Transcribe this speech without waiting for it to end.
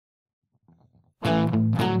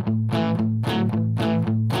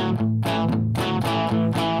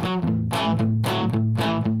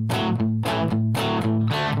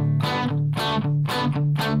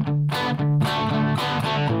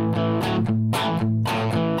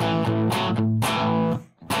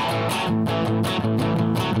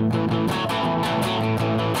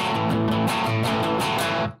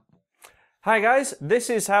Hi guys, this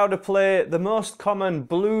is how to play the most common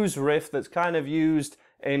blues riff that's kind of used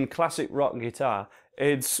in classic rock guitar.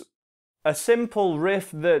 It's a simple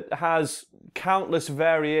riff that has countless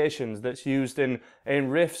variations that's used in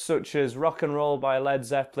riffs such as Rock and Roll by Led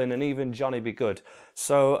Zeppelin and even Johnny B. Good.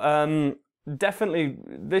 So definitely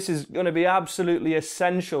this is going to be absolutely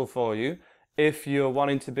essential for you if you're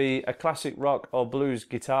wanting to be a classic rock or blues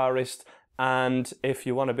guitarist, and if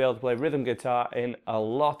you want to be able to play rhythm guitar in a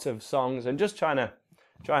lot of songs and just try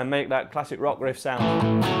and make that classic rock riff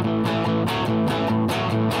sound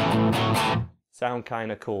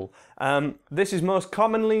kind of cool. This is most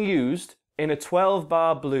commonly used in a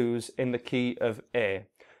 12-bar blues in the key of A.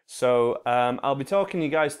 So I'll be talking you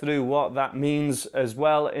guys through what that means as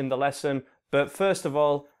well in the lesson, but first of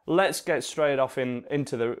all, let's get straight off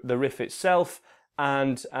into the riff itself,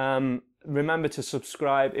 and remember to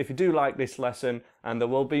subscribe if you do like this lesson, and there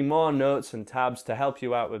will be more notes and tabs to help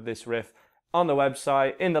you out with this riff on the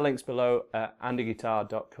website in the links below at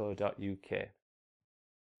andyguitar.co.uk.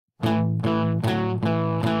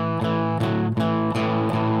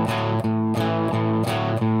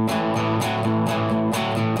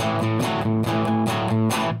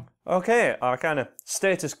 Okay, our kind of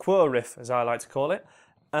status quo riff, as I like to call it.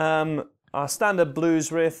 Our standard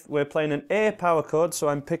blues riff, we're playing an A power chord, so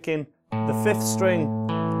I'm picking the 5th string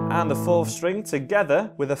and the 4th string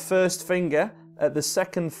together with a 1st finger at the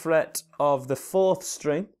 2nd fret of the 4th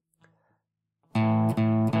string.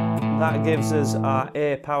 That gives us our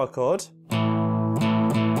A power chord.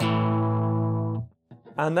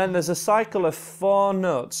 And then there's a cycle of 4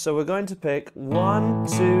 notes, so we're going to pick 1,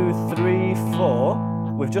 2, 3,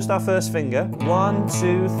 4 with just our 1st finger. 1,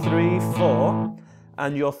 2, 3, 4,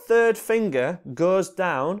 and your 3rd finger goes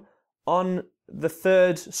down on the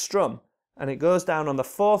 3rd strum, and it goes down on the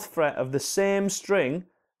 4th fret of the same string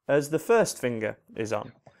as the 1st finger is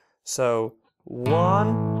on. So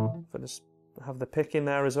 1, if I just have the pick in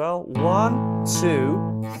there as well, 1,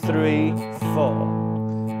 2, 3, 4.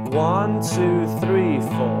 1, 2, 3,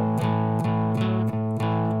 4.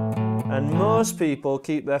 And most people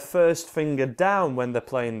keep their 1st finger down when they're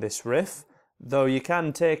playing this riff, though you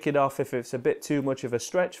can take it off if it's a bit too much of a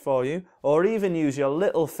stretch for you, or even use your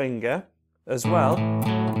little finger as well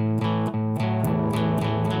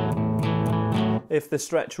if the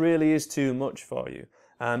stretch really is too much for you.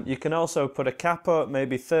 You can also put a capo at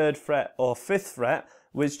maybe 3rd fret or 5th fret,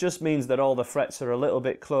 which just means that all the frets are a little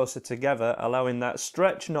bit closer together, allowing that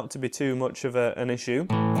stretch not to be too much of an issue.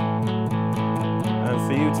 And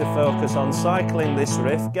for you to focus on cycling this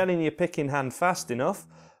riff, getting your picking hand fast enough,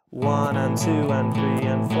 1 and 2 and 3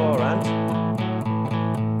 and 4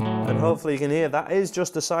 and hopefully you can hear that is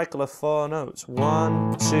just a cycle of 4 notes.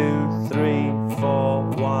 1, 2, 3, 4,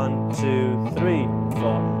 1, 2, 3,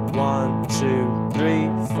 4, 1, 2, 3,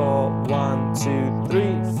 4, 1, 2,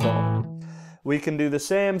 3, 4. We can do the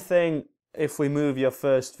same thing if we move your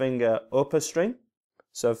 1st finger up a string,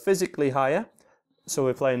 so physically higher, so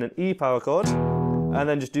we're playing an E power chord, and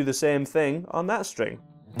then just do the same thing on that string.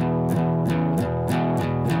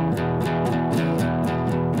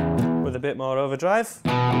 With a bit more overdrive.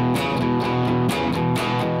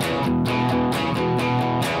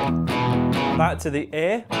 Back to the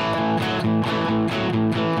A.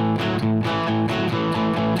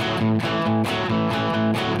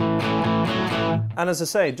 And as I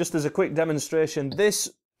say, just as a quick demonstration,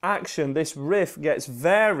 this action, this riff gets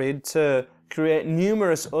varied to create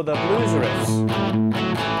numerous other blues riffs.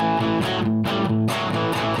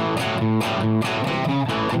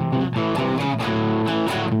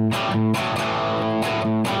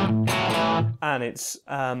 And it's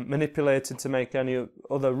manipulated to make any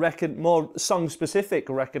other more song-specific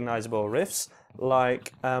recognisable riffs,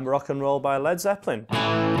 like Rock and Roll by Led Zeppelin.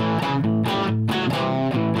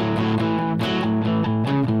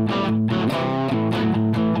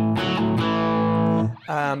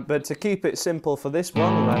 But to keep it simple for this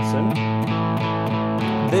one lesson,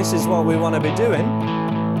 this is what we want to be doing,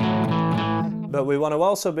 but we want to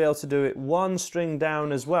also be able to do it 1 string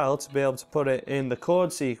down as well to be able to put it in the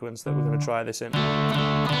chord sequence that we're going to try this in.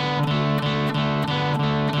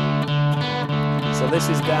 So this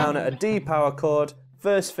is down at a D power chord,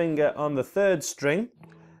 1st finger on the 3rd string,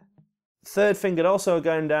 3rd finger also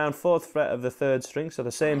going down 4th fret of the 3rd string, so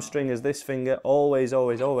the same string as this finger, always,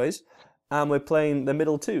 always, always. and we're playing the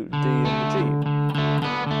middle two, D and the G.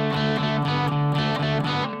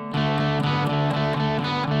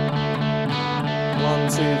 1,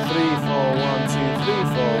 2, 3, 4, 1, 2, 3,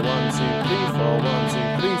 4, 1, 2, 3, 4, 1,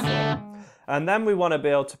 2, 3, 4. And then we want to be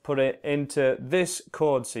able to put it into this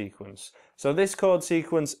chord sequence. So this chord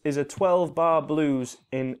sequence is a 12-bar blues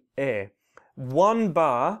in A. 1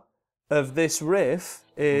 bar of this riff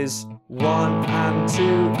is 1 and 2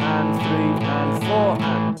 and 3 and 4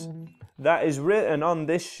 and. That is written on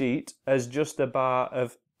this sheet as just a bar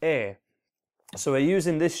of A. So we're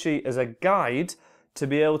using this sheet as a guide to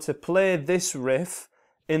be able to play this riff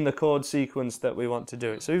in the chord sequence that we want to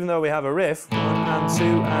do it. So even though we have a riff, 1 and 2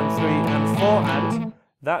 and 3 and 4 and,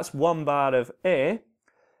 that's 1 bar of A.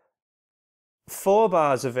 4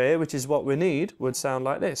 bars of A, which is what we need, would sound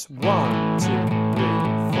like this. 1, 2, 3,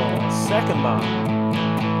 4. Second bar.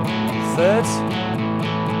 Third.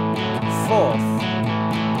 Fourth.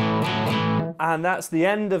 And that's the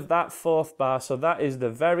end of that 4th bar, so that is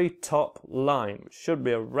the very top line, which should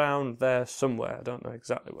be around there somewhere. I don't know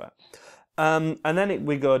exactly where. And then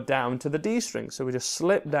we go down to the D string, so we just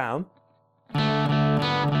slip down. 3, 4.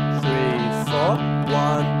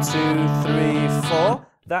 1, 2, 3, 4.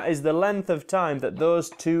 That is the length of time that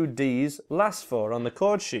those 2 Ds last for on the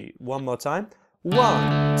chord sheet. One more time.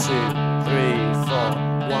 1, 2, 3, 4.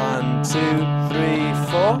 1, 2, 3,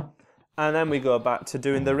 4. And then we go back to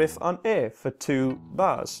doing the riff on A for 2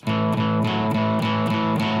 bars.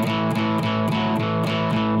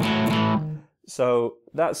 So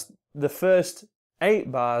that's the first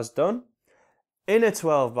 8 bars done. In a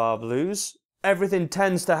 12-bar blues, everything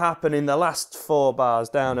tends to happen in the last 4 bars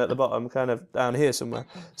down at the bottom, kind of down here somewhere.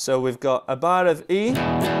 So we've got a bar of E, and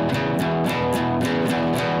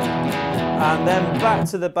then back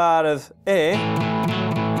to the bar of A,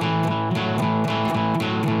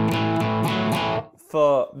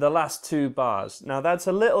 for the last 2 bars. Now that's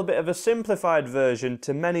a little bit of a simplified version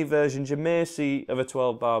to many versions you may see of a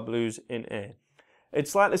 12-bar blues in A.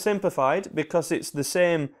 It's slightly simplified because it's the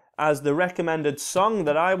same as the recommended song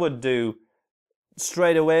that I would do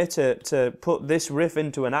straight away to put this riff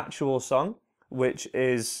into an actual song, which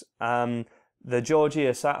is the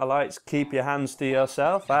Georgia Satellites, Keep Your Hands to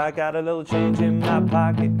Yourself. I got a little change in my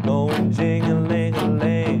pocket going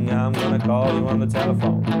jing-a-ling-a-ling. I'm gonna call you on the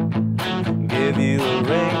telephone, give you a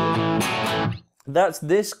ring. That's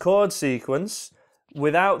this chord sequence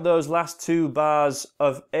without those last 2 bars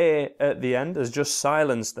of A at the end. There's just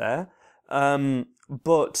silence there.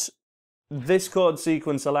 But this chord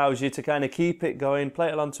sequence allows you to kind of keep it going, play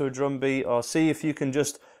it along to a drum beat, or see if you can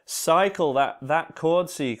just cycle that chord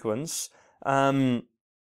sequence and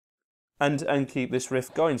keep this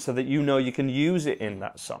riff going so that you know you can use it in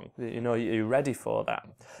that song, that you know you're ready for that.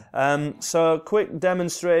 So a quick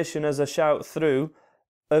demonstration as I shout through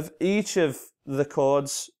of each of the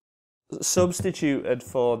chords substituted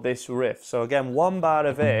for this riff. So again, 1 bar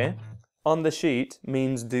of A on the sheet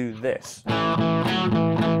means do this.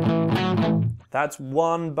 That's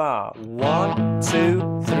 1 bar. 1,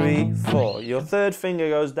 2, 3, 4. Your 3rd finger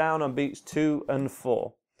goes down on beats 2 and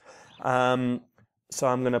 4. So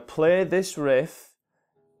I'm going to play this riff,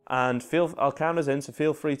 and I'll count us in, so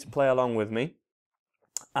feel free to play along with me.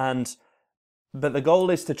 But the goal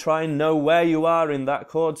is to try and know where you are in that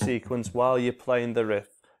chord sequence while you're playing the riff.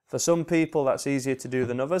 For some people that's easier to do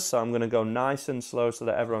than others, so I'm going to go nice and slow so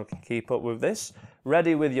that everyone can keep up with this.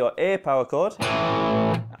 Ready with your A power chord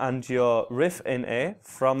and your riff in A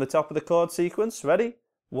from the top of the chord sequence. Ready?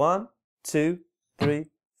 1, 2, 3,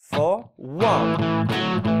 4. 1,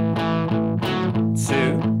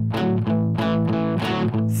 2.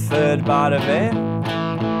 3rd bar of A.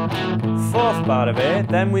 4th bar of A.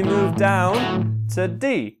 Then we move down to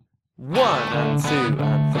D. 1 and 2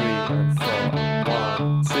 and 3 and 4.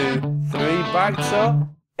 1, 2, 3. Back to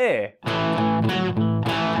A.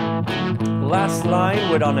 Last line,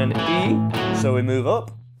 we're on an E, so we move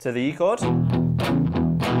up to the E chord.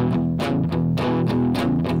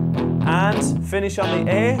 And finish on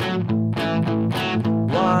the A.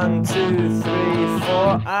 1, 2, 3,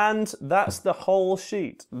 4, and that's the whole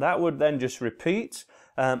sheet. That would then just repeat.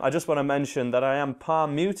 I just want to mention that I am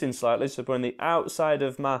palm muting slightly, so putting the outside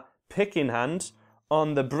of my picking hand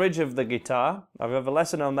on the bridge of the guitar. I have a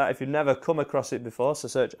lesson on that if you've never come across it before, so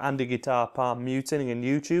search Andy Guitar palm muting in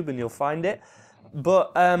YouTube and you'll find it.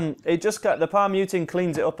 But it just got, the palm muting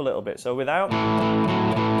cleans it up a little bit. So without,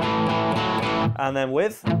 and then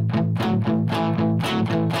with.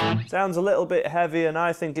 Sounds a little bit heavy, and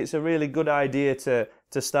I think it's a really good idea to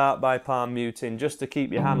start by palm muting, just to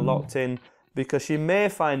keep your hand locked in, because you may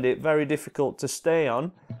find it very difficult to stay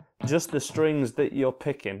on just the strings that you're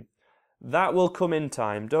picking. That will come in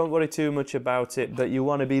time. Don't worry too much about it, but you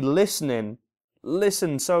want to be listening.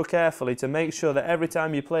 Listen so carefully to make sure that every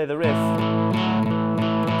time you play the riff,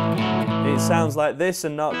 it sounds like this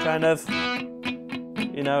and not kind of,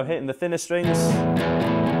 you know, hitting the thinner strings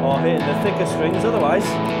or hitting the thicker strings. Otherwise,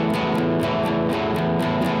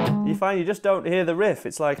 you find you just don't hear the riff.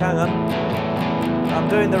 It's like, hang on, I'm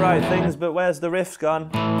doing the right things, but where's the riff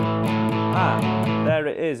gone? Ah, there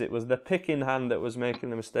it is. It was the picking hand that was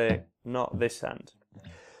making the mistake, not this hand.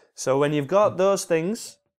 So when you've got those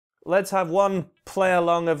things, let's have one play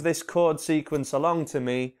along of this chord sequence along to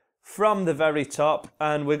me from the very top,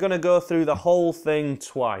 and we're going to go through the whole thing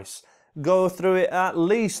twice. Go through it at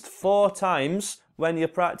least 4 times when you're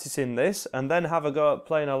practicing this, and then have a go at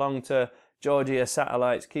playing along to Georgia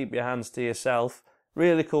Satellites, Keep Your Hands to Yourself.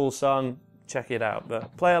 Really cool song, check it out.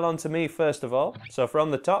 But play along to me first of all. So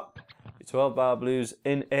from the top, 12 bar blues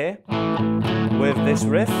in A with this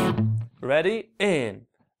riff. Ready? In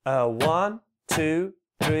 1, 2,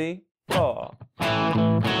 3, 4. 2, 3,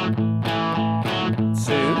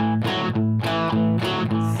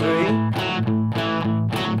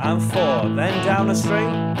 and 4. Then down a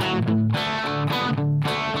string.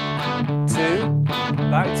 2,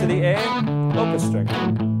 back to the A, up a string.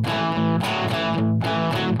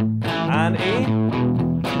 And E.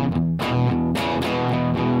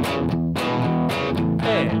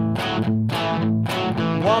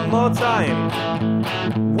 One more time.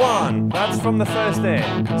 1, that's from the first A.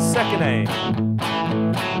 Second A.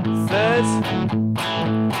 Third.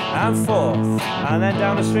 And fourth. And then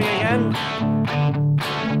down a string again.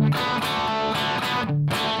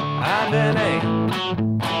 And an A.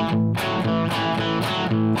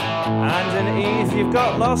 And an E. If you've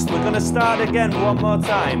got lost, we're going to start again one more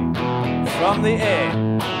time. From the A.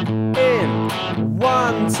 In.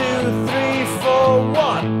 1, 2, 3, 4,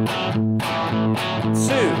 1. 2,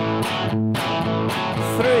 3,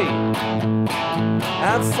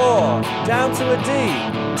 and 4, down to a D,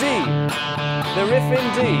 D, the riff in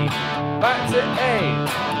D, back to A,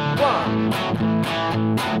 1,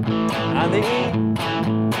 and the E,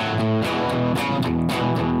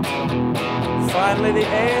 finally the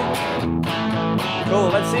A. Cool,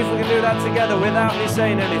 let's see if we can do that together without me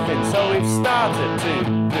saying anything. So we've started, 2,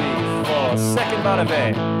 3, 4, second bar of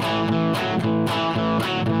A.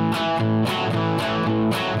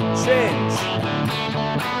 Change.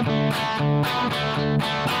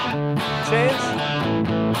 Change.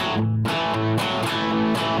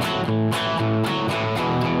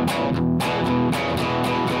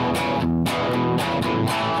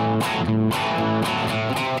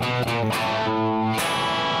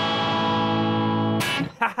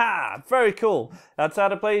 Haha, very cool. That's how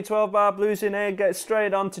to play 12 bar blues in A. Get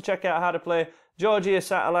straight on to check out how to play Georgia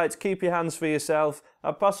Satellites, Keep Your Hands for Yourself.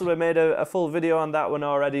 I've possibly made a full video on that one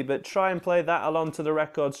already, but try and play that along to the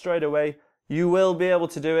record straight away. You will be able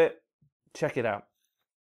to do it. Check it out.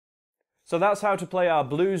 So that's how to play our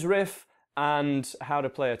blues riff and how to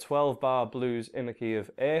play a 12 bar blues in the key of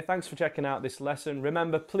A. Thanks for checking out this lesson.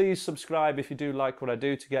 Remember, please subscribe if you do like what I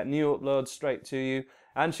do to get new uploads straight to you,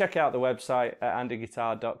 and check out the website at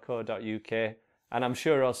andyguitar.co.uk, and I'm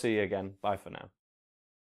sure I'll see you again. Bye for now.